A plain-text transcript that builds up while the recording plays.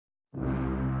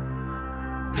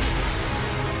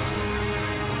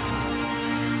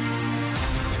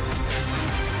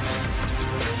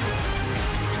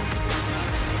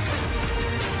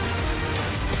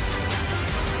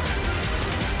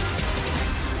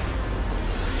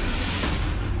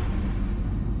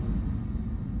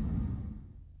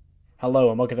Hello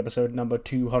and welcome to episode number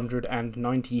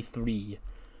 293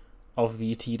 of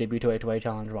the TEW 28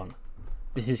 Challenge run.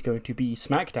 This is going to be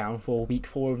SmackDown for week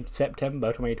 4 of September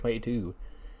 2022.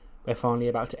 We're finally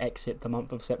about to exit the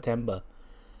month of September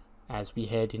as we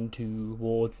head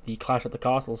towards the Clash at the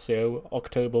Castle show,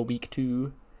 October week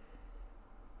 2.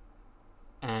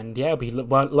 And yeah, we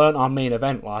learned our main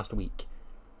event last week.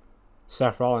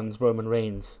 Seth Rollins, Roman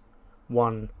Reigns,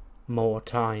 one more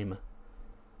time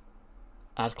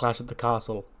at Clash at the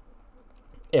Castle.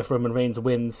 If Roman Reigns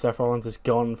wins, Seth Rollins is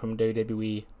gone from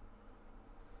WWE.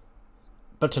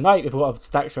 But tonight we've got a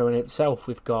stack show in itself.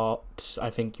 We've got, I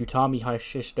think, Utami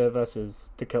Hayashishita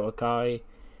versus Dakota Kai.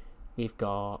 We've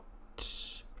got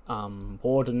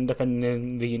Warden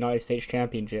defending the United States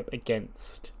Championship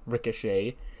against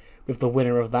Ricochet, with the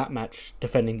winner of that match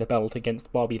defending the belt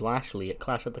against Bobby Lashley at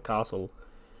Clash at the Castle.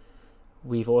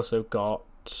 We've also got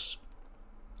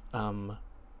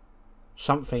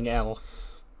something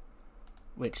else,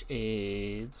 which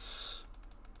is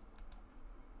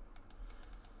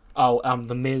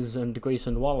The Miz and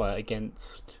Grayson Waller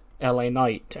against LA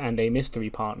Knight and a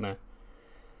mystery partner,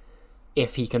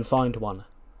 if he can find one.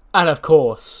 And of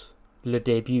course, le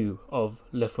debut of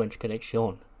Le French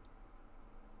Connection.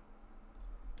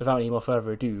 Without any more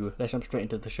further ado, let's jump straight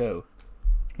into the show.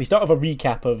 We start with a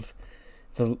recap of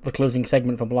the closing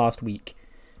segment from last week,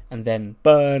 and then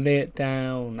burn it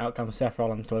down. Out comes Seth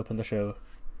Rollins to open the show.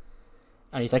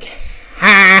 And he's like,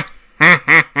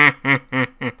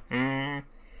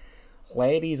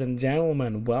 ladies and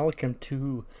gentlemen, welcome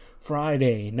to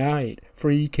Friday Night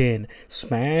Freaking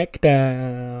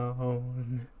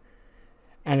SmackDown.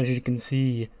 And as you can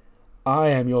see, I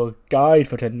am your guide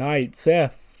for tonight,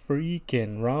 Seth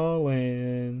freaking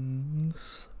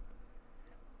Rollins.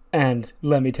 And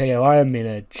let me tell you, I am in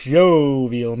a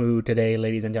jovial mood today,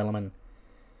 ladies and gentlemen.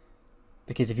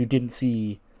 Because if you didn't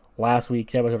see last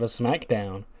week's episode of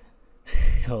SmackDown,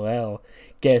 well,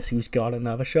 guess who's got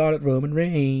another shot at Roman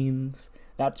Reigns?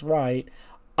 That's right,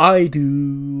 I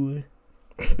do.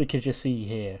 Because you see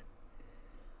here,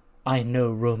 I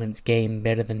know Roman's game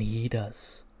better than he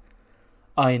does.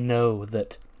 I know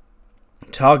that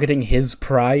targeting his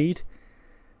pride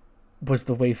was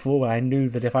the way forward. I knew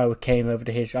that if I came over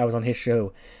to I was on his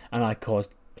show and I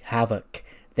caused havoc,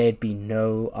 there'd be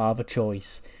no other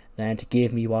choice than to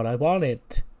give me what I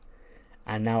wanted.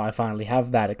 And now I finally have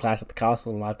that at Clash at the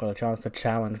Castle, and I've got a chance to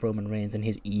challenge Roman Reigns and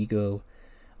his ego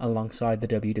alongside the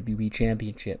WWE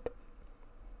Championship.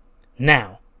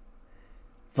 Now,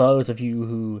 for those of you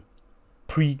who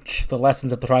preach the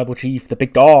lessons of the Tribal Chief, the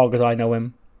big dog as I know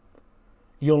him,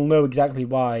 you'll know exactly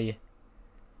why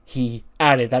he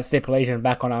added that stipulation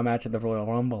back on our match at the Royal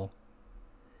Rumble.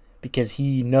 Because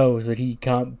he knows that he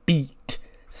can't beat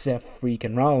Seth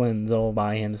freaking Rollins all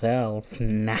by himself.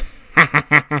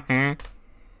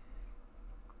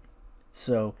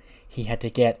 So he had to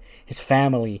get his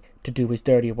family to do his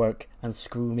dirty work and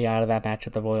screw me out of that match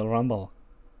at the Royal Rumble.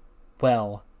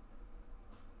 Well,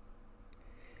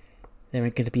 there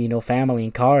ain't going to be no family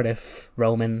in Cardiff,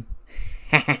 Roman.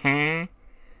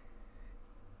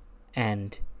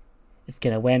 And it's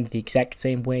going to end the exact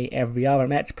same way every other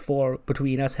match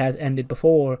between us has ended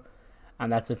before.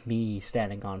 And that's with me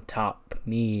standing on top.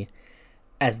 Me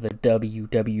as the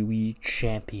WWE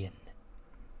Champion.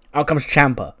 Out comes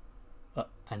Ciampa.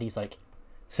 And he's like,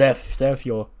 Seth,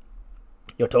 you're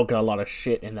talking a lot of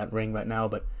shit in that ring right now,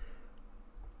 but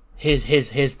here's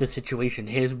the situation.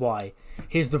 Here's why.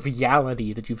 Here's the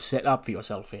reality that you've set up for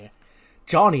yourself here.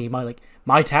 Johnny,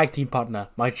 my tag team partner,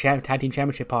 my tag team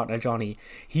championship partner, Johnny,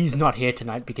 he's not here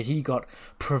tonight because he got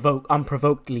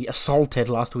unprovokedly assaulted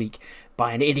last week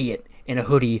by an idiot in a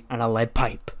hoodie and a lead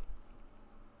pipe.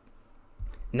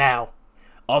 Now,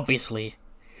 obviously,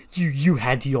 you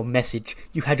had your message,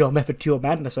 you had your method to your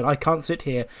madness, and I can't sit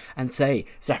here and say,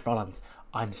 Seth Rollins,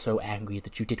 I'm so angry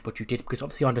that you did what you did, because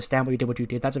obviously you understand why you did what you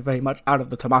did. That's very much out of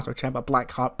the Tommaso Ciampa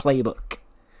Blackheart playbook.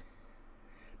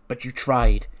 But you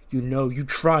tried. You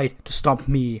tried to stop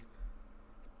me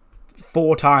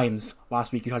 4 times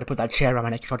last week. You tried to put that chair on my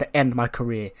neck. You tried to end my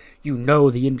career. You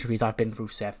know the injuries I've been through,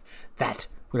 Seth. That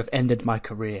would have ended my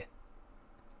career.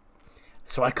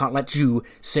 So I can't let you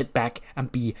sit back and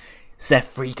be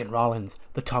Seth freaking Rollins,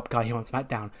 the top guy here on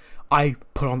SmackDown. I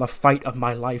put on the fight of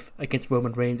my life against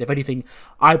Roman Reigns. If anything,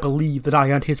 I believe that I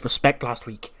earned his respect last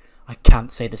week. I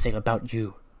can't say the same about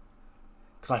you.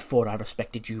 Because I thought I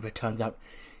respected you, but it turns out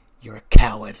you're a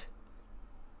coward.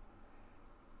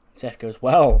 Seth goes,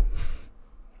 well,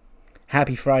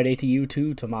 happy Friday to you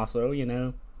too, Tommaso, you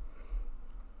know.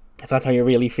 If that's how you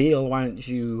really feel, why don't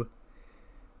you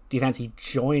Do you fancy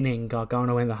joining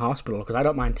Gargano in the hospital? Because I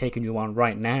don't mind taking you on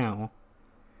right now.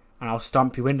 and I'll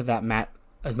stomp you into that mat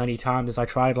as many times as I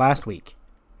tried last week.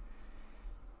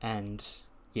 And,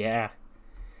 yeah.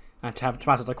 And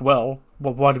Tommaso's like, well,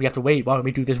 why do we have to wait? Why don't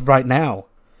we do this right now?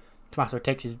 Tommaso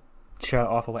takes his shirt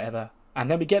off or whatever. And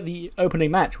then we get the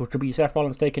opening match, which will be Seth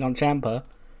Rollins taking on Ciampa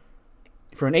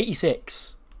for an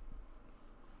 86.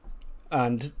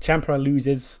 And Ciampa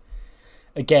loses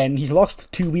again. He's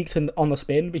lost 2 weeks on the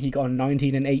spin, but he got a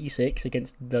 19 and 86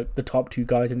 against the top two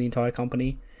guys in the entire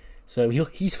company. So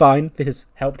he's fine. This has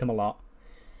helped him a lot.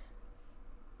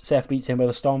 Seth beats him with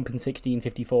a stomp in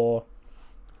 16:54.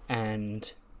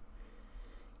 And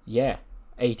yeah,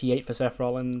 88 for Seth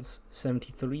Rollins,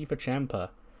 73 for Ciampa.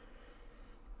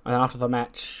 And after the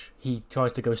match, he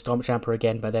tries to go stomp Ciampa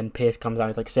again, but then Pierce comes out and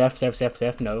he's like,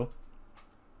 Seth, no.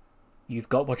 You've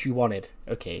got what you wanted.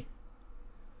 Okay.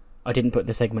 I didn't put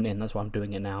the segment in, that's why I'm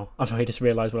doing it now. I just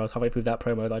realised when I was halfway through that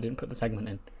promo that I didn't put the segment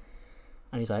in.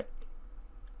 And he's like,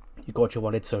 you got what you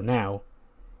wanted, so now,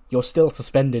 you're still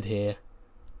suspended here.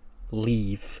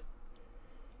 Leave.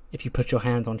 If you put your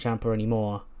hands on Ciampa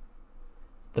anymore,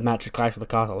 the match at Clash of the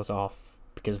Castle is off.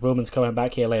 Because Roman's coming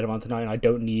back here later on tonight and I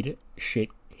don't need shit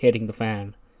hitting the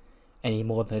fan any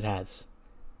more than it has.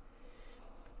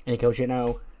 And he goes, you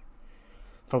know,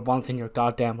 for once in your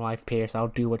goddamn life, Pierce, I'll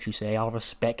do what you say. I'll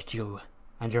respect you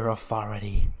and your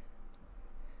authority.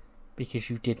 Because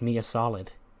you did me a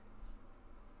solid.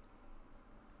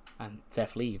 And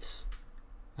Seth leaves.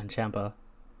 And Ciampa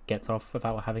gets off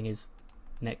without having his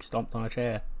neck stomped on a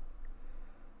chair.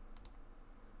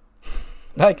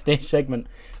 Backstage segment,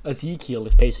 Ezekiel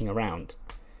is pacing around,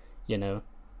 you know.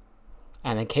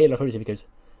 And then Kayla approaches him because,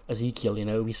 Ezekiel, you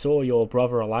know, we saw your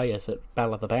brother Elias at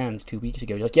Battle of the Bands 2 weeks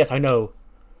ago. He's like, yes, I know.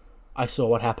 I saw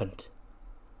what happened.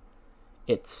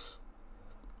 It's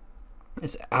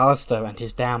Alistair and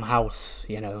his damn house,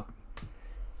 you know.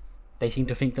 They seem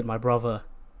to think that my brother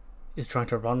is trying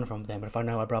to run from them. But if I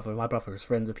know my brother is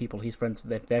friends with people, he's friends,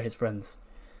 they're his friends.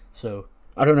 So,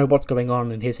 I don't know what's going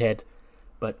on in his head,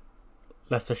 but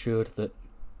rest assured that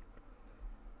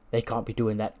they can't be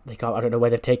doing that. I don't know where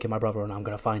they've taken my brother, and I'm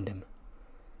going to find him.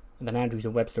 And then Andrews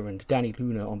and Webster and Danny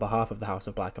Luna on behalf of the House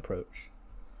of Black approach.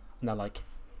 And they're like,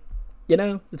 you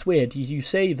know, it's weird. You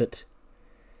say that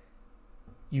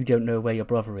you don't know where your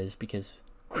brother is because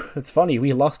it's funny,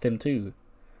 we lost him too.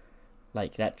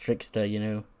 Like that trickster, you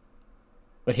know.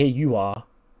 But here you are,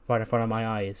 right in front of my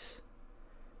eyes,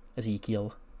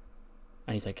 Ezekiel.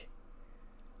 And he's like,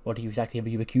 what exactly are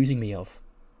you accusing me of?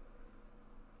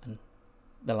 And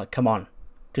they're like, come on,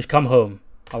 just come home,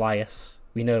 Elias.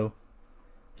 We know.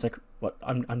 He's like, what?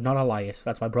 I'm not Elias.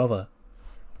 That's my brother.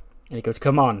 And he goes,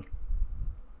 come on,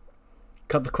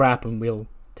 cut the crap, and we'll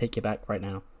take you back right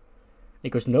now. And he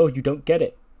goes, no, you don't get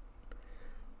it.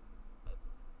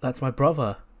 That's my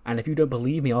brother. And if you don't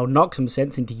believe me, I'll knock some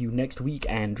sense into you next week,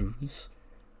 Andrews.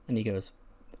 And he goes,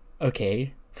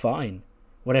 okay, fine.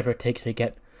 Whatever it takes to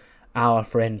get our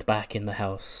friend back in the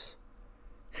house.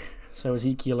 So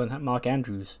Ezekiel and Mark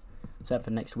Andrews set for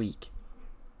next week.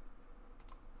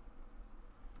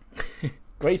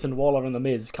 Grayson Waller and The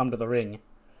Miz come to the ring.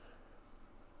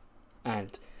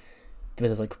 And The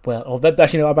Miz is like, well,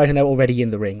 actually, no, I imagine they're already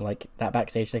in the ring. Like, that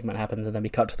backstage segment happens and then we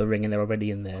cut to the ring and they're already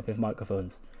in there with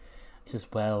microphones. He says,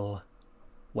 well.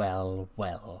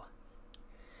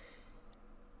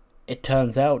 It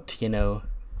turns out, you know,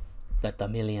 that the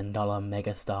 $1 Million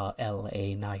megastar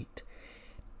LA Knight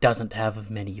doesn't have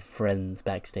many friends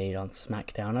backstage on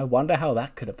SmackDown. I wonder how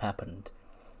that could have happened.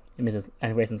 And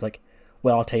Grayson's like,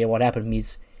 well, I'll tell you what happened,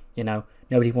 Miz. You know,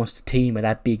 nobody wants to team with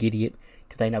that big idiot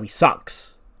because they know he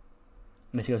sucks.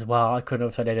 And Miz goes, well, I couldn't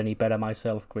have said it any better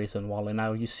myself, Grayson Waller.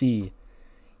 Now, you see,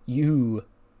 you,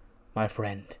 my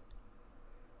friend,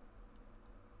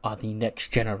 are the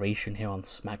next generation here on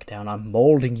SmackDown. I'm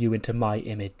molding you into my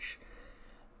image.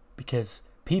 Because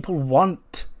people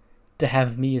want to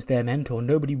have me as their mentor.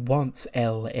 Nobody wants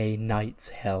LA Knight's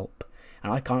help.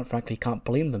 And I frankly can't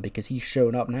blame them because he's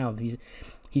shown up now.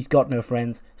 He's got no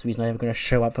friends, so he's not even going to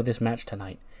show up for this match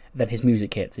tonight. Then his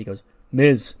music hits. He goes,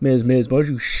 Miz, why don't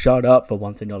you shut up for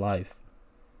once in your life?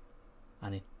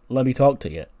 And let me talk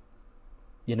to you.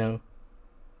 You know?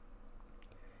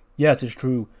 Yes, it's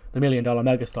true. The $1 Million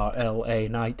megastar LA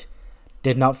Knight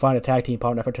did not find a tag team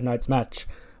partner for tonight's match.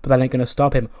 But that ain't gonna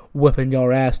stop him whipping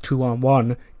your ass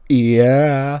 2-on-1.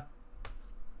 Yeah.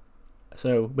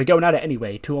 So, we're going at it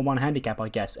anyway. 2-on-1 handicap, I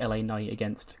guess. LA Knight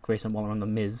against Grayson Waller and The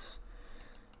Miz.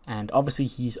 And obviously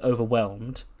he's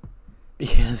overwhelmed.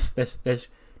 Because there's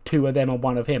two of them and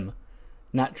one of him.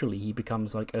 Naturally, he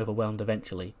becomes, like, overwhelmed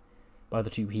eventually. By the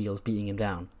two heels beating him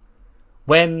down.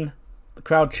 When the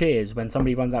crowd cheers, when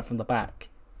somebody runs out from the back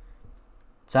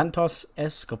Santos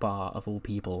Escobar, of all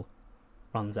people,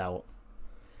 runs out.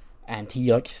 And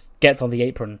he, like, gets on the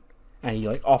apron. And he,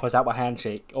 like, offers out a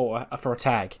handshake or for a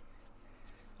tag.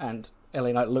 And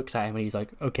LA Knight looks at him and he's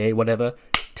like, okay, whatever.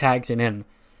 Tags him in.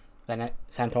 Then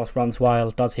Santos runs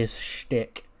wild, does his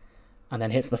shtick. And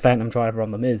then hits the Phantom Driver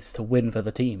on The Miz to win for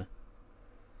the team.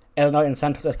 LA Knight and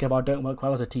Santos Escobar don't work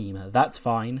well as a team. That's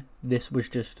fine. This was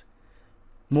just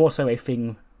more so a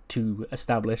thing to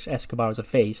establish Escobar as a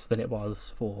face than it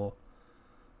was for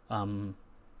them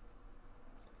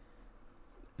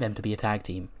to be a tag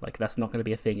team. Like, that's not going to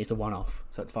be a thing. It's a one-off,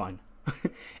 so it's fine.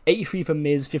 83 for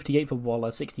Miz, 58 for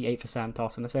Waller, 68 for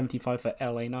Santos, and a 75 for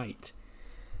LA Knight.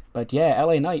 But yeah,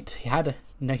 LA Knight,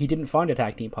 he didn't find a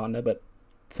tag team partner, but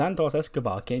Santos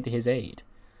Escobar came to his aid.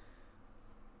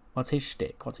 What's his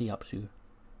shtick? What's he up to?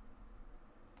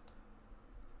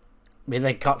 We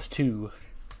then cut to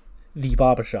the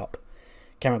barbershop.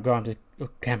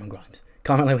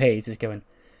 Carmelo Hayes is going,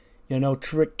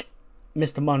 Trick,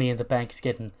 Mr. Money in the Bank's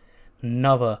getting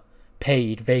another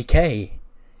paid vacay.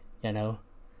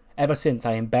 Ever since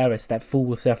I embarrassed that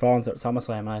fool Seth Rollins at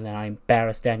SummerSlam and then I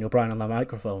embarrassed Daniel Bryan on the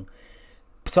microphone,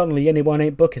 suddenly anyone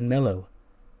ain't booking Melo.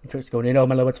 And Trick's going,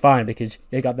 Melo, it's fine because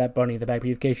you got that Money in the Bank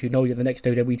briefcase. You're the next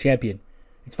WWE champion.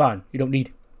 It's fine. You don't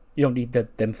need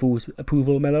them fools'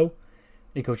 approval, Melo.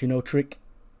 He goes, Trick,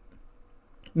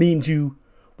 me and you,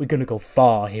 we're gonna go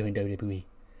far here in WWE.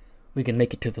 We can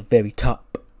make it to the very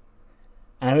top.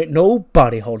 And there ain't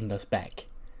nobody holding us back.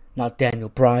 Not Daniel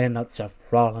Bryan, not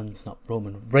Seth Rollins, not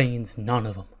Roman Reigns, none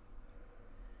of them.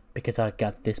 Because I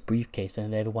got this briefcase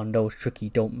and everyone knows Tricky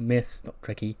don't miss. Not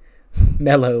Tricky.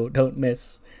 Melo don't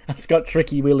miss. I've just got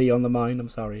Tricky Willie on the mind, I'm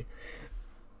sorry.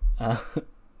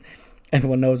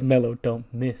 Everyone knows Melo don't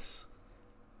miss.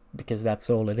 Because that's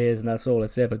all it is and that's all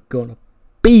it's ever gonna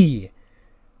be.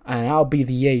 And I'll be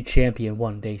the A champion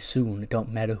one day soon. It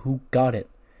don't matter who got it.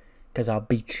 Because I'll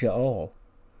beat you all.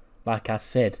 Like I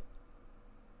said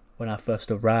when I first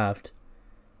arrived.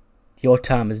 Your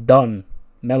time is done.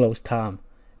 Melo's time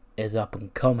is up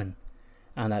and coming.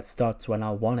 And that starts when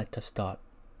I want it to start.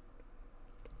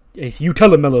 You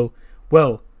tell him, Melo.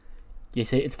 Well, you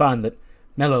say it's fine that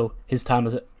Melo, his time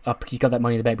is up. He's got that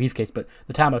Money in the Bank briefcase. But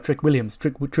the time of Tricky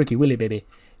Willie, baby.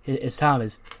 His time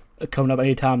is coming up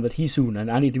any time that he's soon.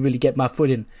 And I need to really get my foot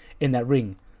in that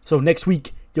ring. So next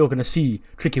week, you're going to see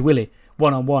Tricky Willie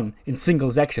one-on-one in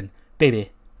singles action, baby.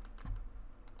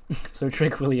 So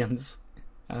Trick Williams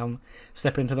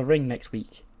stepping into the ring next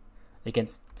week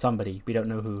against somebody. We don't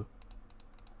know who.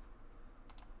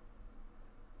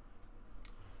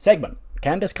 Segment.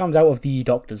 Candice comes out of the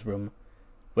doctor's room,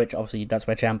 which obviously that's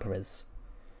where Ciampa is.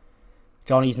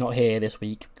 Johnny's not here this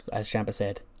week, as Ciampa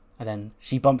said. And then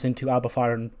she bumps into Alba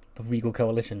Fyre and the Regal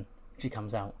Coalition. She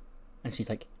comes out. And she's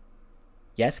like,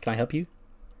 yes, can I help you?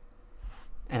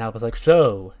 And Alba's like,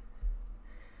 so,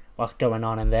 what's going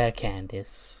on in there,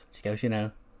 Candice? She goes,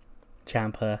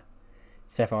 Ciampa,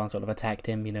 Seth Rollins sort of attacked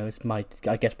him,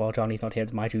 I guess while Johnny's not here,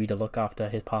 it's my duty to look after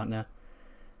his partner.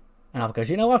 And Alba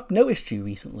goes, I've noticed you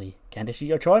recently, Candice.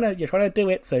 You're trying to do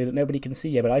it so that nobody can see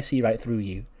you, but I see right through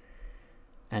you.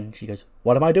 And she goes,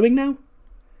 what am I doing now?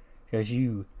 She goes,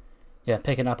 you're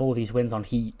picking up all these wins on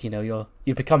Heat,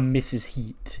 you've become Mrs.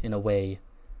 Heat in a way.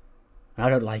 And I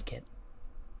don't like it.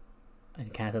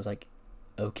 And Candice's like,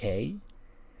 okay.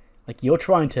 Like, you're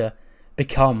trying to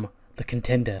become the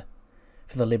contender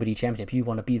for the Liberty Championship. You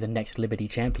want to be the next Liberty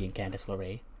Champion, Candice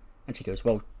LeRae. And she goes,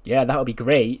 well, yeah, that would be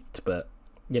great, but,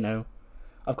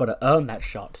 I've got to earn that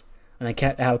shot. And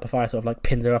then Alba Fyre sort of like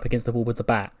pins her up against the wall with the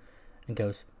bat and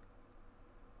goes,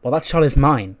 well, that shot is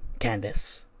mine,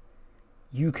 Candice.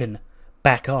 You can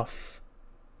back off.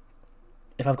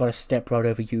 If I've got to step right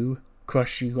over you,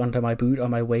 crush you under my boot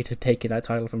on my way to taking that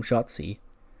title from Shotzi,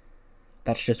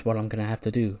 that's just what I'm going to have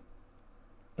to do.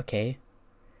 Okay?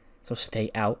 So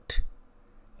stay out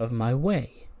of my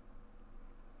way.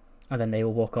 And then they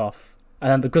all walk off.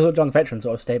 And then the Grizzled Young veterans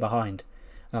sort of stay behind.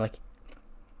 And they're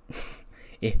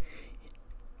like,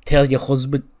 tell your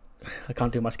husband... I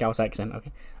can't do my Scouse accent,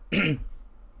 okay.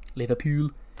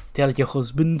 Liverpool, tell your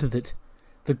husband that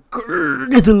the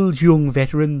Grizzled Young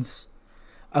veterans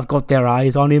have got their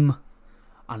eyes on him.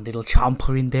 And little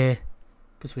Ciampa in there.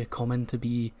 Because we're coming to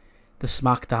be the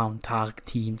SmackDown Tag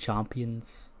Team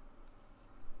Champions.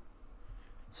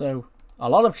 So, a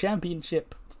lot of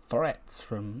championship threats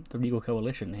from the Regal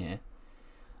Coalition here.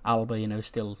 Alba,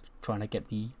 still trying to get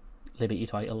the Liberty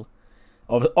title.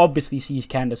 Obviously sees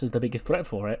Candice as the biggest threat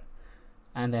for it.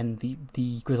 And then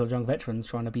the Grizzled Young Veterans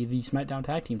trying to be the SmackDown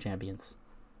Tag Team Champions.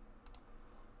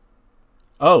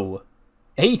 Oh,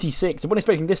 86. I wasn't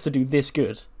expecting this to do this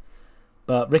good.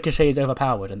 But Ricochet is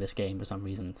overpowered in this game for some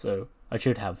reason, so I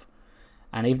should have.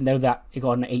 And even though that it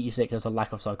got an 86, there's a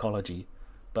lack of psychology.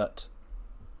 But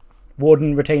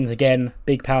Warden retains again,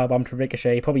 big powerbomb to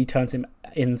Ricochet, probably turns him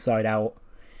inside out,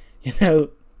 you know,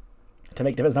 to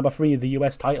make defense number 3 of the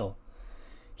US title.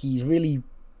 He's really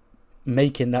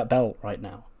making that belt right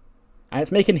now. And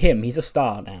it's making him, he's a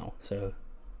star now, so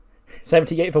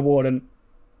 78 for Warden,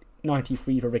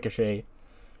 93 for Ricochet,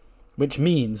 which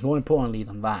means, more importantly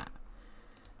than that,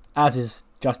 as is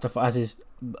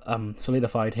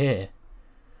solidified here,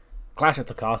 Clash at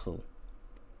the Castle.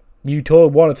 You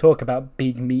want to talk about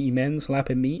big meaty men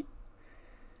slapping meat?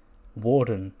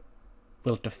 Warden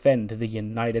will defend the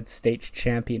United States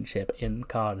Championship in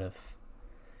Cardiff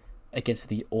against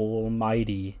the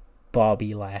almighty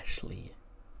Bobby Lashley.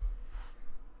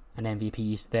 And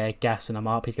MVP's there gassing him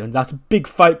up. He's going, "That's a big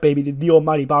fight, baby. The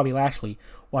almighty Bobby Lashley.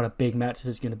 What a big match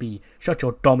this is going to be. Shut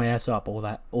your dumb ass up." All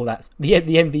that. The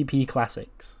MVP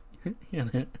classics. You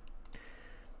know?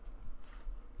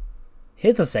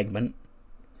 Here's a segment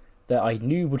that I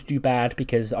knew would do bad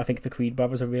because I think the Creed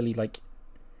brothers are really, like,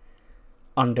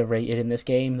 underrated in this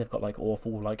game. They've got, like,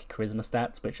 awful, like, charisma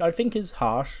stats, which I think is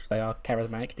harsh. They are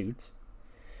charismatic dudes.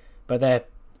 But they're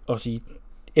obviously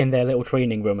in their little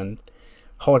training room and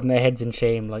holding their heads in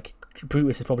shame. Like,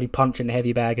 Brutus is probably punching the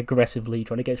heavy bag aggressively,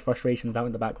 trying to get his frustrations out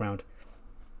in the background.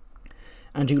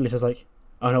 And Julius is like,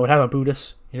 "I know what happened,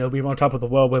 Brutus. You know, we were on top of the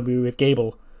world when we were with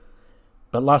Gable.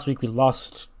 But last week we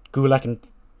lost. Gulak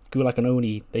and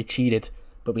Oni, they cheated,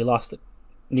 but we lost it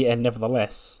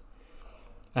nevertheless."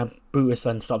 And Brutus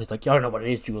then stops. He's like, "I don't know what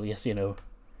it is, Julius, you know.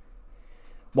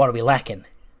 What are we lacking?"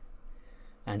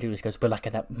 And Julius goes, "We're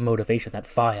lacking that motivation, that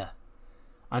fire."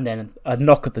 And then a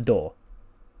knock at the door.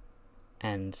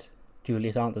 And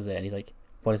Julius answers it, and he's like,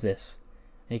 "What is this?"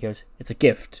 And he goes, "It's a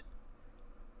gift."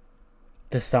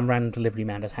 There's some random delivery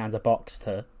man just hands a box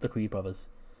to the Creed brothers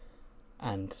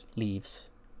and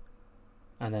leaves.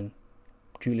 And then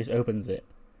Julius opens it,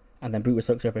 and then Brutus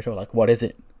looks over his shoulder like, "What is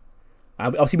it?"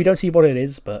 Obviously, we don't see what it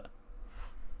is, but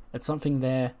it's something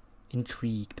they're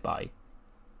intrigued by.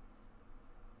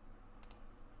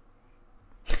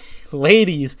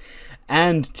 Ladies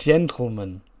and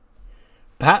gentlemen,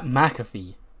 Pat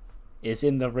McAfee is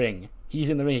in the ring. He's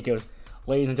in the ring. He goes,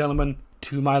 "Ladies and gentlemen,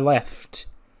 to my left,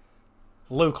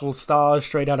 local stars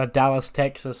straight out of Dallas,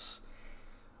 Texas,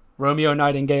 Romeo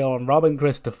Nightingale and Robin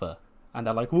Christopher." And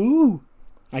they're like, "Woo!"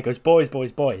 And he goes,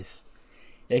 boys.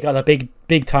 You got a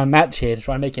big time match here to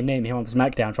try and make a name here on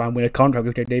SmackDown, try and win a contract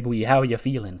with WWE. How are you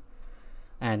feeling?"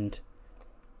 And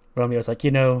Romeo's like,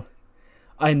 "You know,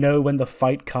 I know when the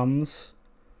fight comes,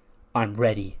 I'm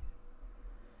ready.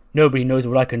 Nobody knows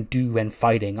what I can do when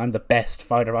fighting. I'm the best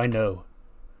fighter I know."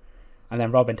 And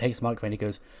then Robin takes the microphone and he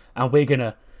goes, "And we're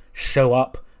gonna show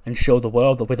up and show the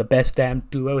world that we're the best damn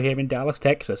duo here in Dallas,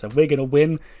 Texas. And we're going to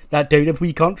win that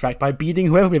WWE contract by beating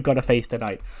whoever we've got to face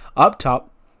tonight." Up top,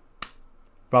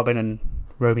 Robin and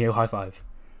Romeo high five.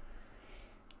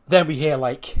 Then we hear,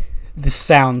 like, the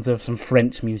sounds of some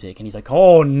French music. And he's like,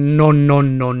 "Oh, no,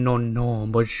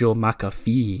 Monsieur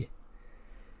McAfee.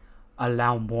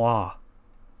 Allow moi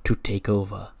to take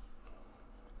over."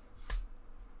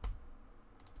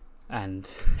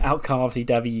 And out come, obviously,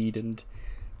 David and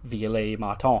Violet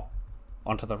Martin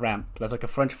onto the ramp. There's like a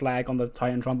French flag on the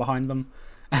Titantron behind them,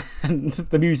 and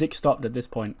the music stopped at this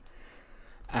point.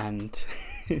 And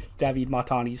David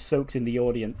Martin, he soaks in the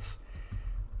audience,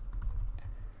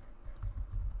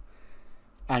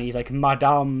 and he's like,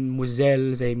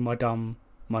 "Mademoiselles et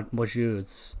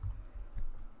mademoiselles,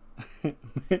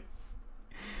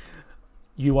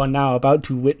 you are now about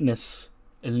to witness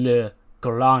le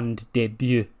grand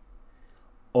début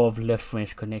of Le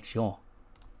French Connection.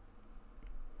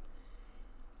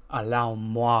 Allow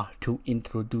moi to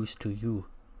introduce to you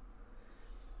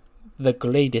the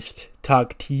greatest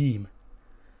tag team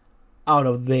out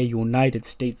of the United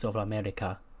States of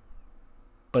America.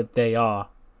 But they are,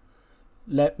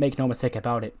 make no mistake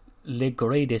about it, the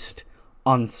greatest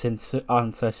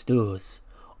ancestors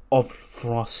of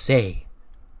Francais.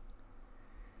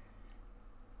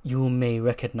 You may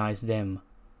recognize them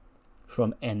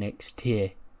from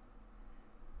NXT,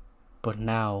 but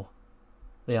now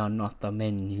they are not the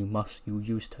men you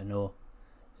used to know.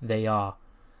 They are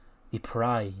the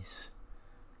prize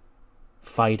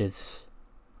fighters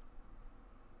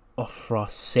of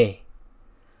Francais.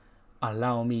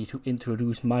 Allow me to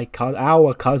introduce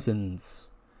our cousins,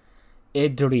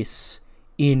 Idris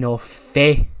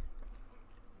Inofe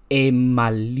and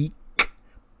Malik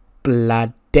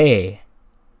Blade."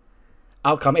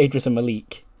 Out come Idris and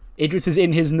Malik. Idris is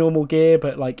in his normal gear,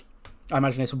 but like, I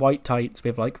imagine it's white tights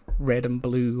with like red and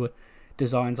blue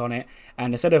designs on it,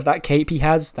 and instead of that cape he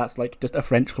has, that's like just a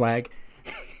French flag.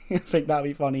 I think that'd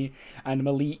be funny. And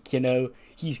Malik, you know,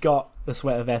 he's got the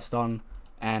sweater vest on,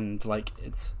 and like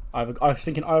it's either, I was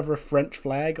thinking either a French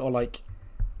flag or like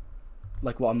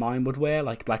what a mime would wear,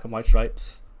 like black and white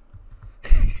stripes.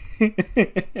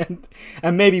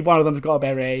 and maybe one of them's got a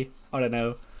beret, I don't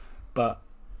know. But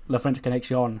La French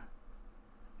Connection,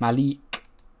 Malik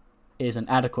is an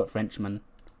adequate Frenchman,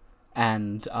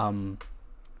 and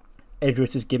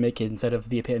Idris's gimmick is, instead of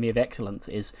the epitome of excellence,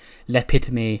 is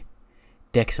l'épitome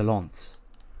d'excellence.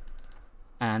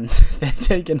 And they're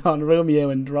taking on Romeo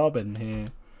and Robin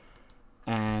here.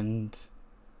 And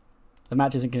the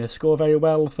match isn't going to score very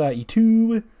well,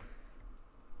 32.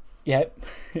 Yep.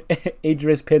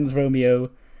 Idris pins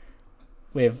Romeo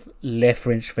with Le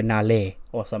French Finale,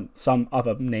 or some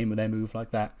other name of their move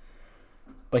like that.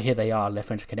 But here they are, Le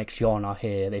French Connection are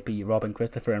here. They beat Robin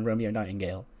Christopher and Romeo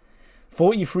Nightingale.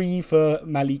 43 for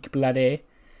Malik Blade,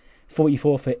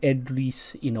 44 for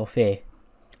Idris Inoue,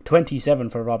 27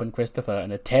 for Robin Christopher,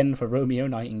 and a 10 for Romeo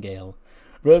Nightingale.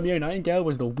 Romeo Nightingale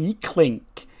was the weak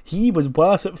link. He was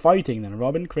worse at fighting than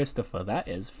Robin Christopher. That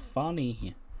is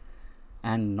funny.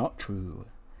 And not true.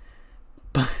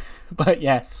 But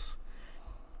yes.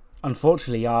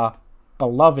 Unfortunately, our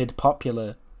beloved,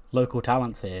 popular local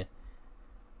talents here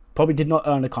probably did not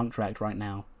earn a contract right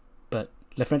now. But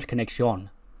Le French Connection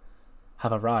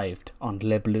have arrived on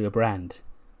Le Bleu brand.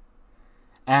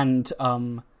 And,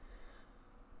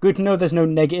 good to know there's no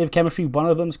negative chemistry. One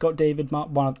of them's got David,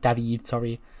 and one of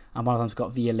them's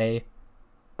got Violet.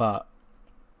 But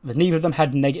neither of them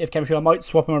had negative chemistry. I might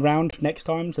swap them around next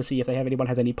time to see if anyone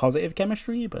has any positive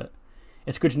chemistry. But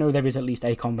it's good to know there is at least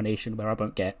a combination where I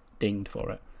won't get dinged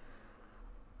for it.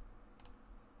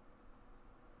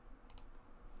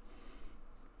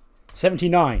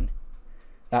 $79.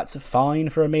 That's fine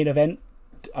for a main event.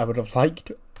 I would have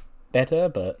liked better,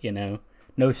 but you know,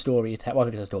 no story. Well,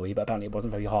 there's a story, but apparently it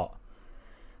wasn't very hot.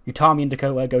 Utami and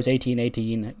Dakota goes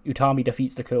 18-18. Utami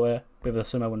defeats Dakota with a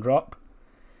Samoan drop.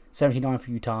 79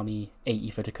 for Utami, 80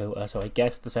 for Dakota. So I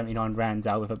guess the 79 rounds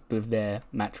out with their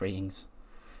match ratings.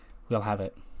 We'll have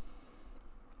it.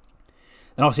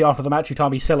 And obviously after the match,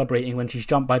 Utami's celebrating when she's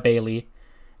jumped by Bayley,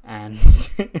 and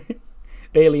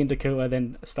Bayley and Dakota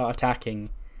then start attacking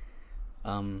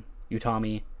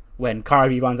Utami when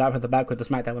Kairi runs out at the back with the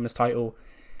SmackDown Women's title,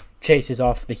 chases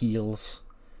off the heels,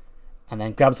 and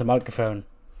then grabs a microphone,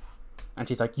 and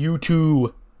she's like, you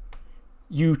two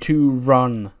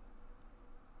run.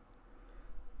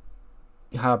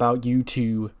 How about you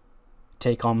two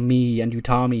take on me and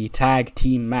Utami tag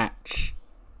team match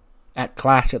at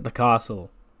Clash at the Castle?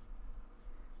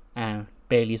 And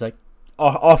Bayley's like,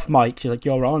 off mic, she's like,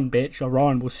 you're on, bitch, you're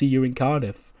on, we'll see you in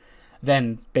Cardiff.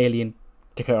 Then Bayley and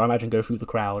Dakota, I imagine, go through the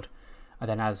crowd, and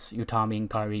then as Utami and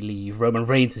Kairi leave, Roman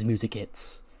Reigns' music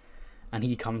hits, and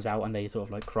he comes out, and they sort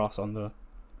of like cross on the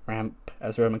ramp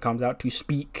as Roman comes out to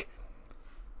speak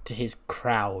to his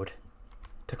crowd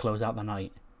to close out the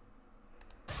night.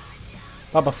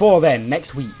 But before then,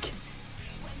 next week,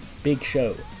 big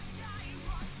show.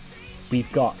 We've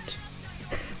got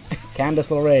Candice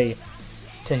LeRae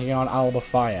taking on Alba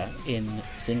Fire in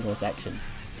singles action,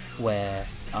 where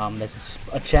there's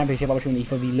a championship opportunity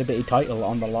for the Liberty title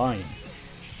on the line,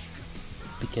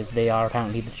 because they are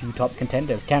apparently the two top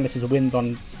contenders. Candice's wins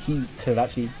on Heat have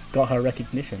actually got her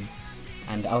recognition,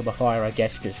 and Alba Fire, I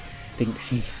guess, just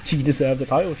thinks she deserves a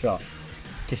title shot,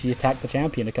 because she attacked the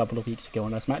champion a couple of weeks ago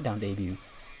on her SmackDown debut.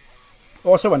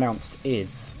 Also announced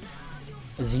is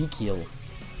Ezekiel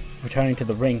returning to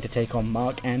the ring to take on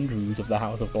Mark Andrews of the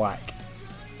House of Black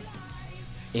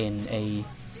in a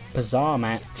bizarre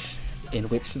match in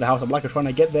which the House of Black are trying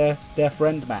to get their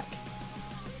friend back.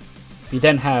 We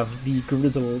then have the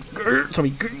grizzled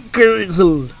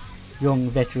young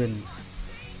veterans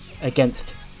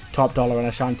against Top Dollar and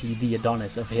Ashanti the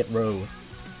Adonis of Hit Row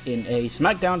in a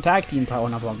SmackDown Tag Team title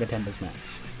number one contenders match.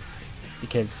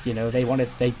 Because, you know, they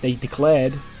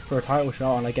declared for a title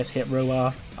shot, and I guess Hit Row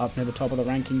are up near the top of the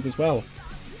rankings as well.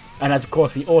 And as of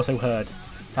course we also heard,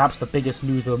 perhaps the biggest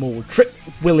news of them all, Trick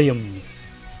Williams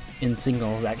in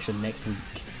singles action next week.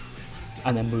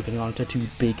 And then moving on to two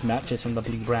big matches from the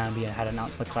Blue Brand we had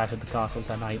announced for Clash at the Castle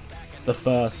tonight. The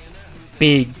first,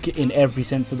 big in every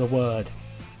sense of the word,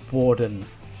 Borden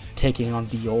taking on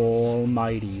the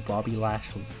almighty Bobby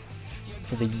Lashley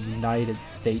for the United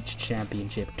States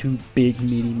Championship. Two big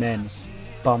meaty men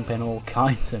bumping all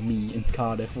kinds of meat in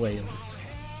Cardiff, Wales.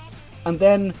 And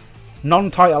then,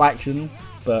 non-title action,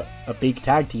 but a big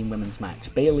tag team women's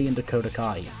match. Bayley and Dakota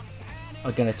Kai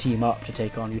are going to team up to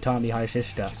take on Utami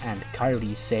Hayashishita and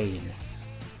Kairi Sane.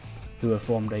 who have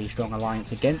formed a strong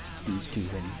alliance against these two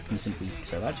in recent weeks,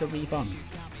 so that should be fun.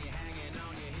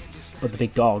 But the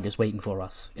big dog is waiting for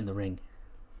us in the ring.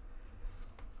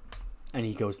 And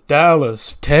he goes,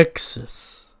 Dallas,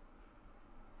 Texas.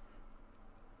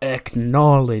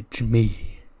 Acknowledge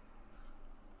me.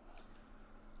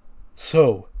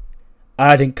 So,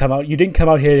 you didn't come out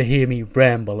here to hear me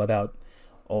ramble about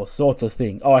all sorts of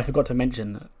things. Oh, I forgot to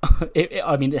mention,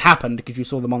 it happened because you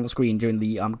saw them on the screen during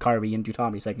the Kyrie and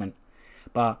Utami segment.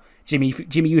 But Jimmy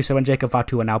Uso and Jacob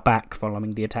Fatu are now back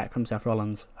following the attack from Seth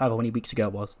Rollins, however many weeks ago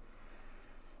it was.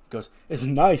 He goes, it's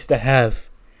nice to have,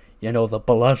 the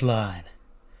bloodline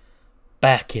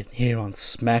back in here on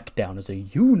SmackDown as a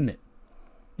unit.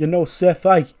 Seth,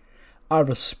 I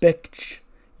respect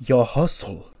your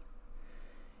hustle.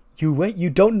 You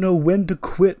don't know when to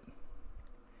quit.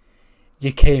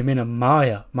 You came in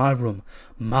my room,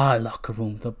 my locker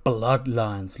room, the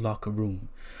Bloodline's locker room.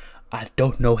 I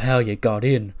don't know how you got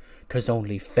in, 'cause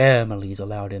only families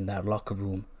allowed in that locker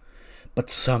room. But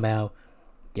somehow,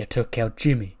 you took out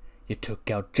Jimmy, you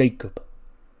took out Jacob,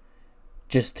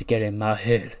 just to get in my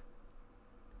head.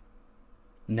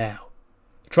 Now,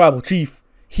 Tribal Chief,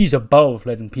 he's above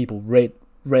letting people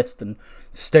rest and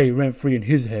stay rent-free in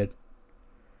his head.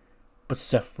 But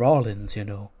Seth Rollins,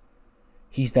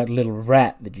 he's that little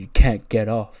rat that you can't get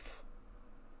off.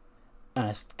 And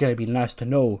it's gonna be nice to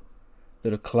know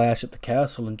that a Clash at the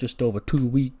Castle in just over 2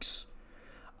 weeks,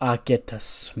 I get to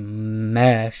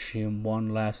smash him one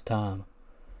last time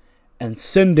and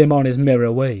send him on his merry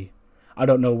way. I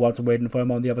don't know what's waiting for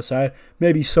him on the other side.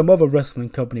 Maybe some other wrestling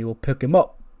company will pick him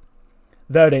up.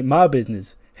 That ain't my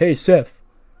business. Hey Seth,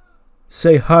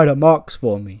 say hi to Marks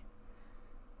for me.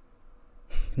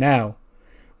 Now,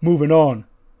 moving on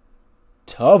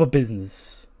to other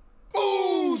business.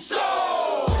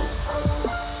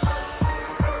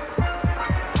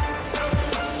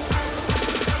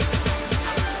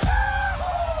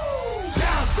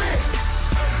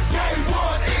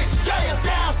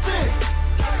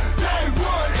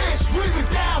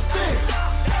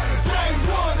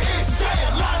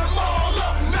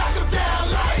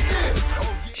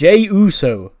 Jey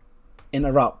Uso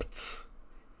interrupts.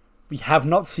 We have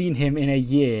not seen him in a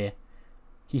year.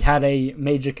 He had a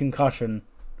major concussion,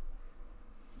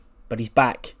 but he's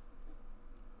back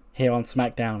here on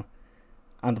SmackDown,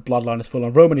 and the Bloodline is full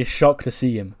on. Roman is shocked to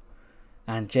see him,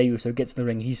 and Jey Uso gets in the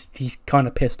ring. He's kind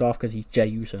of pissed off because he's Jey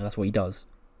Uso. That's what he does.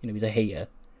 He's a hater.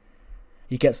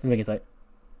 He gets in the ring. He's like,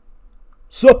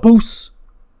 "Sup, Boos?"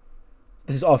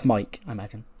 This is off mic, I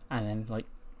imagine, and then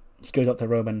he goes up to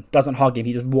Roman, doesn't hug him,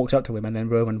 he just walks up to him, and then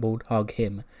Roman would hug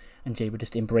him, and Jey would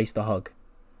just embrace the hug.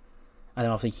 And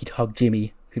then obviously he'd hug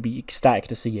Jimmy, who'd be ecstatic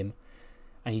to see him,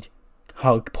 and he'd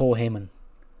hug Paul Heyman,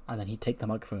 and then he'd take the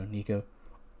microphone, and he'd go,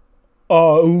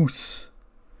 Oos,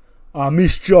 I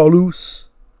missed y'all, Oos.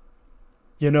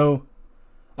 I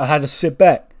had to sit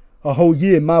back a whole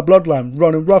year in my bloodline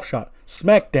running roughshod,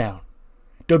 SmackDown,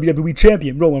 WWE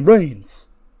Champion Roman Reigns.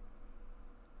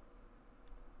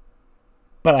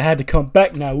 But I had to come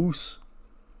back now, Oos.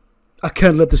 I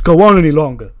can't let this go on any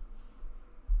longer.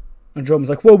 And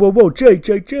Roman's like, whoa,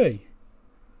 Jay.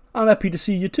 I'm happy to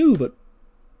see you too, but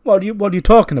what are you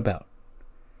talking about?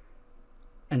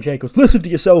 And Jay goes, listen to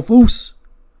yourself, Oos.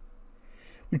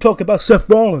 We talk about Seth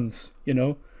Rollins,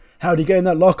 How'd he get in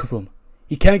that locker room?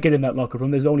 He can't get in that locker room.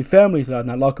 There's only families allowed in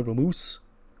that locker room, Oos.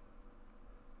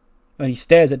 And he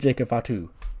stares at Jacob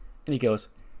Fatu. And he goes,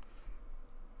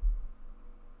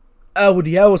 how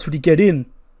else would he get in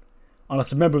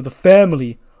unless a member of the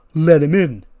family let him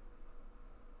in?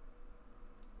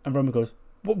 And Roman goes,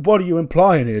 what are you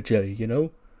implying here, Jay,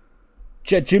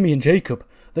 Jimmy and Jacob,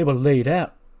 they were laid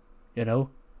out, I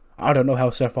don't know how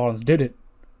Seth Rollins did it.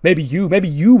 Maybe you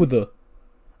were the...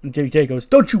 And Jay goes,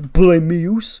 don't you blame me,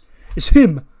 Oos. It's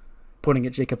him. Pointing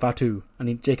at Jacob Fatu.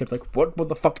 And Jacob's like, what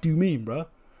the fuck do you mean, bruh?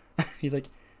 He's like,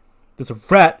 there's a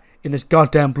rat in this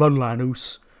goddamn bloodline,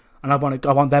 Oos. And I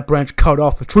want that branch cut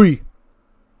off the tree.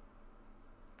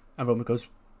 And Roman goes,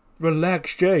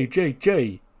 relax,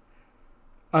 Jay.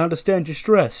 I understand you're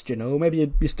stressed, Maybe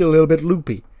you're still a little bit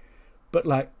loopy.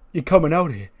 But, you're coming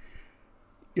out here.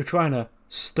 You're trying to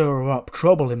stir up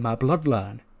trouble in my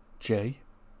bloodline, Jay.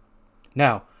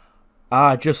 Now,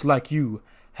 I, just like you,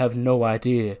 have no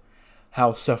idea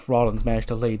how Seth Rollins managed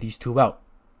to lay these two out.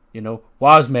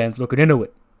 Wise man's looking into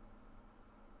it.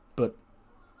 But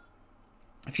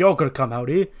if you're gonna come out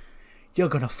here, you're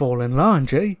gonna fall in line,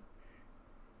 Jay.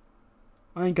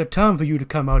 I ain't got time for you to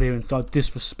come out here and start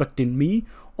disrespecting me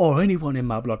or anyone in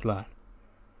my bloodline.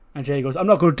 And Jay goes, I'm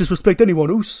not gonna disrespect anyone,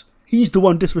 Oos. He's the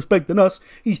one disrespecting us.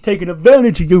 He's taking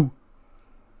advantage of you.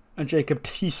 And Jacob,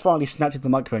 he's finally snatching the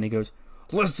microphone and he goes,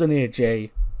 "Listen here,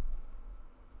 Jay.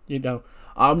 You know,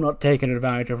 I'm not taking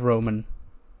advantage of Roman.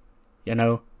 You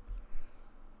know,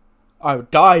 I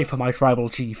would die for my tribal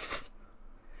chief.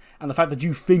 And the fact that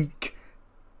you think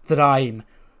that I'm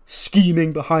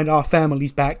scheming behind our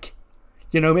family's back,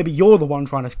 you know, maybe you're the one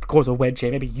trying to cause a wedge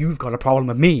here. Maybe you've got a problem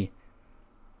with me."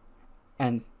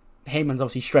 And Heyman's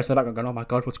obviously stressed in the background, going, "Oh my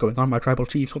god, what's going on? My tribal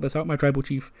chief, sort this out, my tribal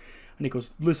chief." And he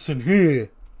goes, "Listen here.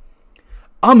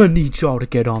 I'm gonna need y'all to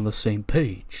get on the same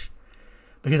page.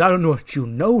 Because I don't know if you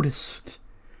noticed.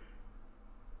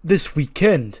 This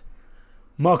weekend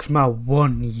marks my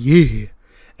 1 year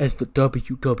as the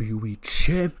WWE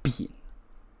Champion.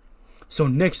 So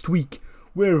next week,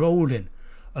 we're holding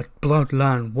a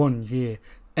Bloodline 1 year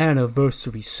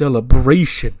anniversary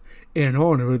celebration in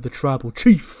honor of the Tribal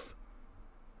Chief.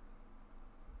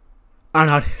 And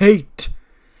I'd hate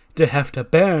to have to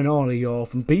ban all of y'all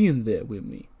from being there with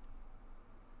me.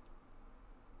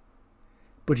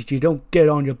 But if you don't get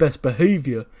on your best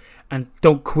behavior and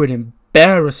don't quit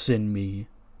embarrassing me,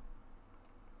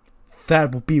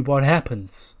 that will be what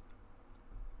happens.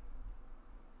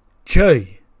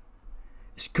 Jay,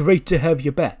 it's great to have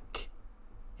you back.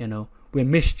 You know, we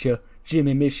missed you.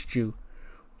 Jimmy missed you.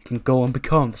 You can go and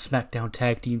become the SmackDown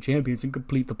Tag Team Champions and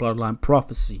complete the Bloodline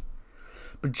Prophecy.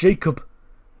 But Jacob,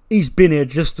 he's been here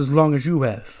just as long as you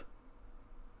have.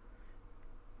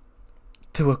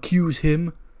 To accuse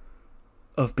him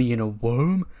of being a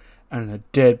worm and a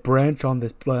dead branch on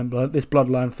this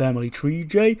bloodline family tree,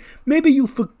 Jay, maybe you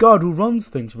forgot who runs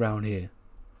things around here.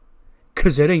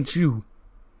 'Cause it ain't you.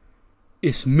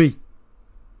 It's me.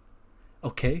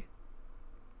 Okay?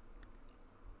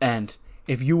 And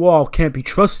if you all can't be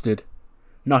trusted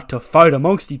not to fight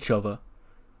amongst each other,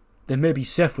 then maybe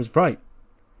Seth was right.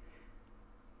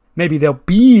 Maybe there'll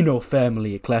be no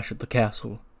family at Clash at the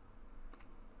Castle.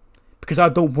 Because I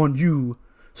don't want you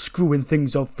screwing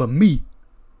things up for me.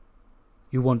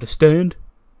 You understand?"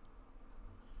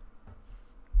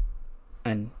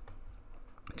 And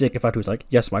Jacob Fatu is like,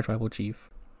 "Yes, my tribal chief."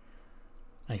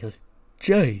 And he goes,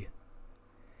 "Jay,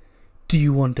 do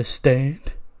you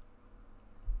understand?"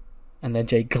 And then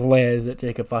Jay glares at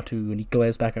Jacob Fatu and he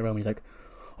glares back at Roman. He's like,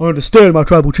 "I understand, my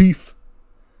tribal chief."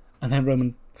 And then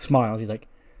Roman smiles. He's like,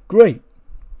 "Great.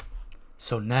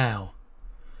 So now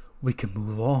we can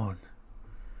move on.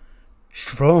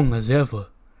 Strong as ever.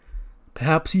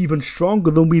 Perhaps even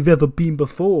stronger than we've ever been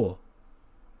before.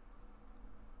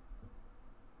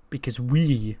 Because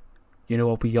we, you know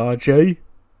what we are, Jay?"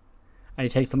 And he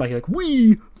takes the mic like,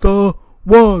 "We the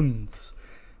ones."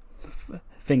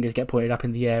 Fingers get pointed up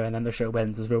in the air and then the show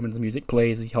ends as Roman's music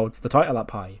plays as he holds the title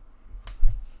up high.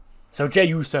 So Jey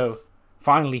Uso,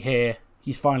 finally here.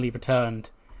 He's finally returned.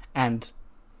 And,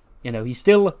 you know, he's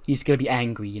going to be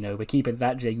angry, you know. We're keeping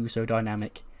that Jey Uso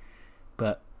dynamic.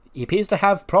 But he appears to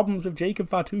have problems with Jacob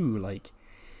Fatu. Like,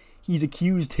 he's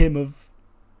accused him of,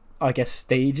 I guess,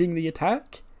 staging the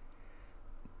attack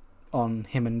on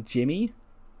him and Jimmy.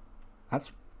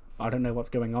 I don't know what's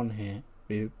going on here.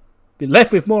 We're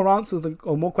left with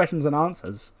more questions than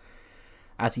answers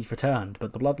as he's returned.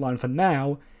 But the Bloodline for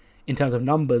now, in terms of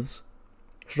numbers,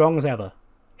 strong as ever.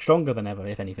 Stronger than ever,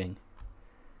 if anything.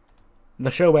 The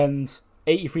show ends.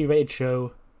 83 rated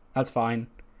show. That's fine.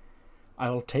 I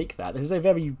will take that. This is a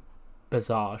very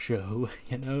bizarre show,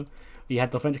 you know. We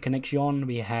had the French Connection.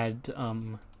 We had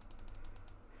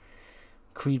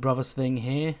Creed Brothers thing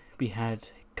here. We had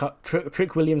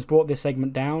Trick Williams brought this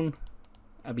segment down.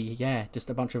 Yeah, just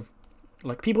a bunch of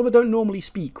like people that don't normally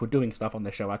speak were doing stuff on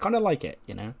this show. I kind of like it,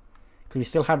 you know, because we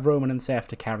still had Roman and Seth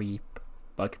to carry,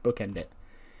 like, bookend it.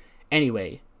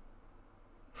 Anyway,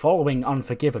 following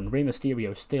Unforgiven, Rey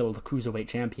Mysterio is still the Cruiserweight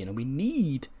Champion, and we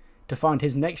need to find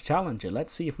his next challenger.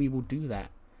 Let's see if we will do that,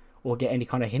 or get any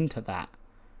kind of hint of that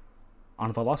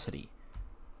on Velocity.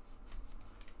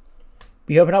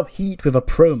 We open up Heat with a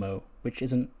promo, which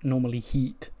isn't normally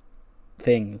Heat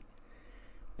thing.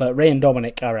 But Rey and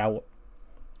Dominic are out,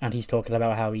 and he's talking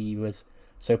about how he was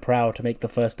so proud to make the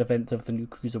first event of the new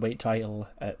Cruiserweight title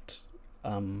at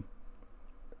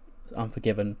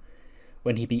Unforgiven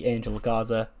when he beat Angel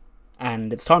Garza.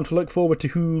 And it's time to look forward to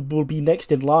who will be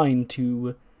next in line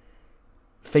to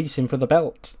face him for the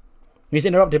belt. He's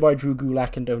interrupted by Drew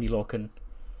Gulak and Oney Lorcan.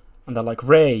 And they're like,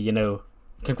 "Rey, you know,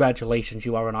 congratulations,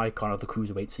 you are an icon of the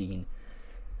Cruiserweight scene.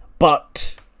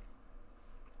 But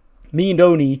me and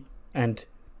Oney and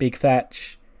Big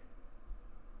Thatch,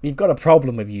 we've got a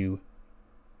problem with you.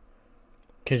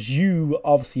 Because you,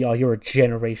 obviously, you're a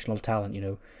generational talent, you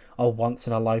know. A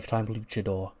once-in-a-lifetime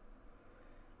luchador.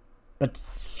 But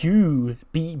you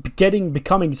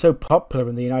becoming so popular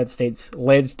in the United States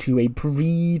led to a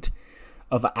breed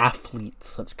of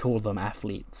athletes, let's call them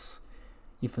athletes,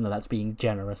 even though that's being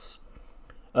generous,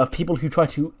 of people who try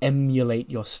to emulate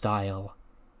your style.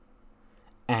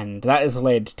 And that has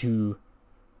led to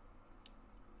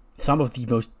some of the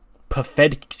most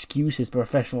pathetic excuses for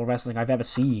professional wrestling I've ever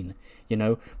seen. You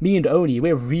know, me and Oni,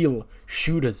 we're real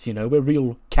shooters, you know, we're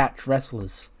real catch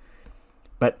wrestlers.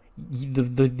 But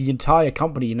the entire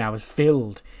company now is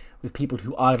filled with people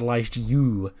who idolized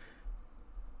you.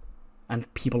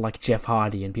 And people like Jeff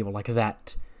Hardy and people like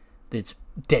that. That's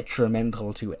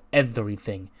detrimental to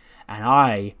everything. And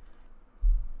I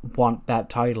want that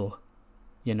title,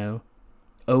 you know.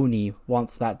 Oni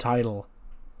wants that title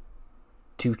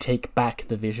to take back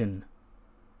the vision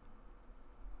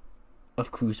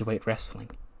of cruiserweight wrestling.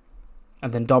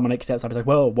 And then Dominic steps up and is like,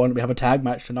 well, why don't we have a tag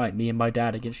match tonight? Me and my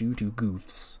dad against you two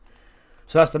goofs.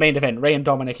 So that's the main event. Ray and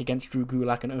Dominic against Drew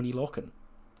Gulak and Oni Lorcan.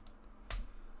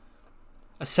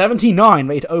 A 79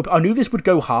 ready to open. I knew this would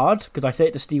go hard because I said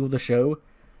it to steal the show.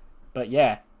 But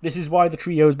yeah, this is why the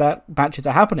trios matches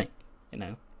are happening. You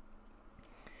know,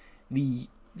 the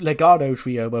Legado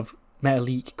trio of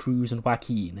Metalik, Cruz, and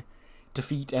Joaquin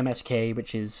defeat MSK,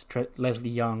 which is Leslie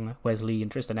Young, Wes Lee,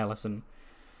 and Tristan Ellison.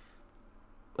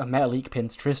 And Metalik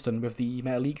pins Tristan with the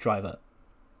Metalik driver.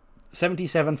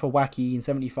 77 for Joaquin,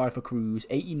 75 for Cruz,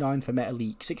 89 for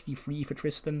Metalik, 63 for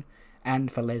Tristan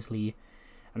and for Leslie,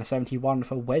 and a 71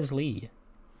 for Wes Lee.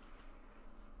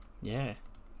 Yeah,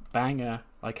 banger,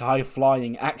 like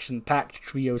high-flying, action-packed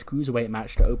trios cruiserweight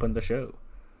match to open the show.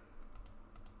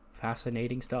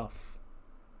 Fascinating stuff.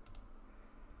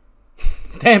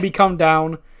 Then we come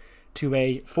down to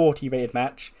a 40 rated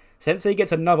match. Sensei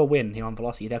gets another win here on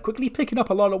Velocity. They're quickly picking up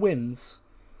a lot of wins.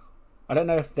 I don't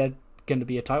know if they're going to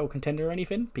be a title contender or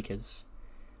anything, because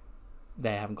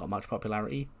they haven't got much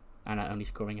popularity and are only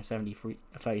scoring a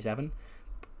 37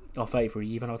 or 33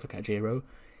 even. I was looking at Jiro.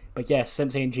 But yes,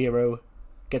 Sensei and Jiro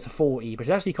gets a 40, which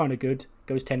is actually kind of good.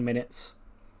 Goes 10 minutes.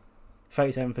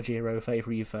 37 for Jiro,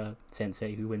 33 for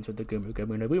Sensei, who wins with the Gomu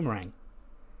Gomu no Boomerang.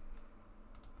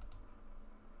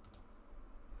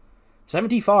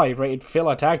 75 rated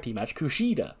filler tag team match,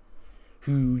 Kushida,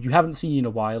 who you haven't seen in a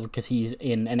while because he's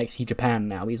in NXT Japan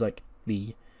now. He's like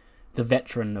the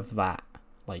veteran of that,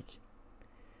 like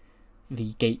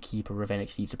the gatekeeper of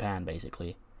NXT Japan,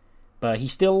 basically. But he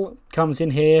still comes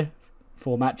in here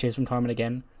for matches from time and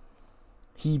again.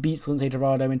 He beats Lince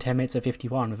Dorado in 10 minutes of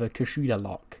 51 with a Kushida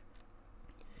lock.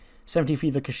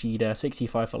 73 for Kushida,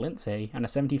 65 for Lince, and a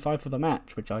 75 for the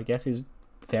match, which I guess is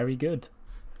very good.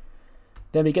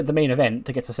 Then we get the main event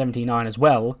that gets a 79 as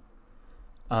well.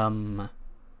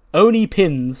 Oni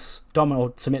pins Dominic,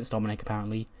 or submits Dominic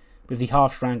apparently, with the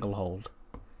half stranglehold.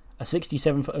 A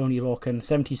 67 for Oni Lorcan,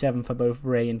 77 for both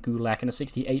Ray and Gulak, and a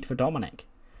 68 for Dominic.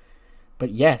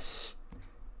 But yes,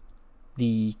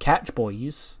 the Catch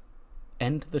Boys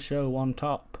end the show on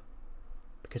top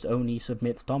because Oni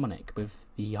submits Dominic with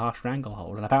the half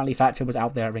stranglehold, and apparently Thatcher was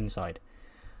out there at ringside.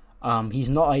 He's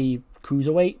not a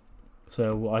cruiserweight,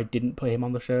 so I didn't put him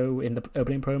on the show in the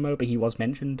opening promo, but he was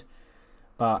mentioned.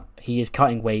 But he is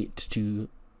cutting weight to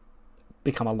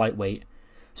become a lightweight.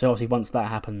 So obviously once that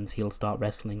happens, he'll start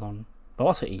wrestling on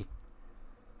Velocity.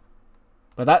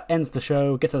 But that ends the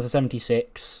show, gets us a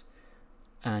 76.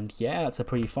 And yeah, that's a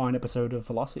pretty fine episode of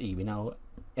Velocity. We now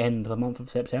end the month of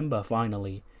September,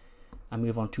 finally. And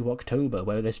move on to October,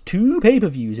 where there's 2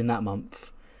 pay-per-views in that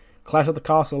month. Clash at the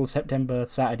Castle,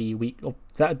 Saturday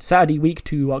week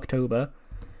 2 October,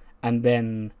 and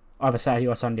then either Saturday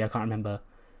or Sunday, I can't remember.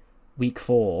 Week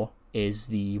 4 is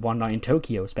the One Night in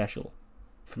Tokyo special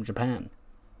from Japan.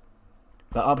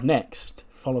 But up next,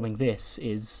 following this,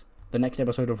 is the next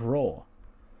episode of Raw.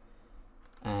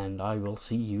 And I will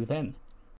see you then.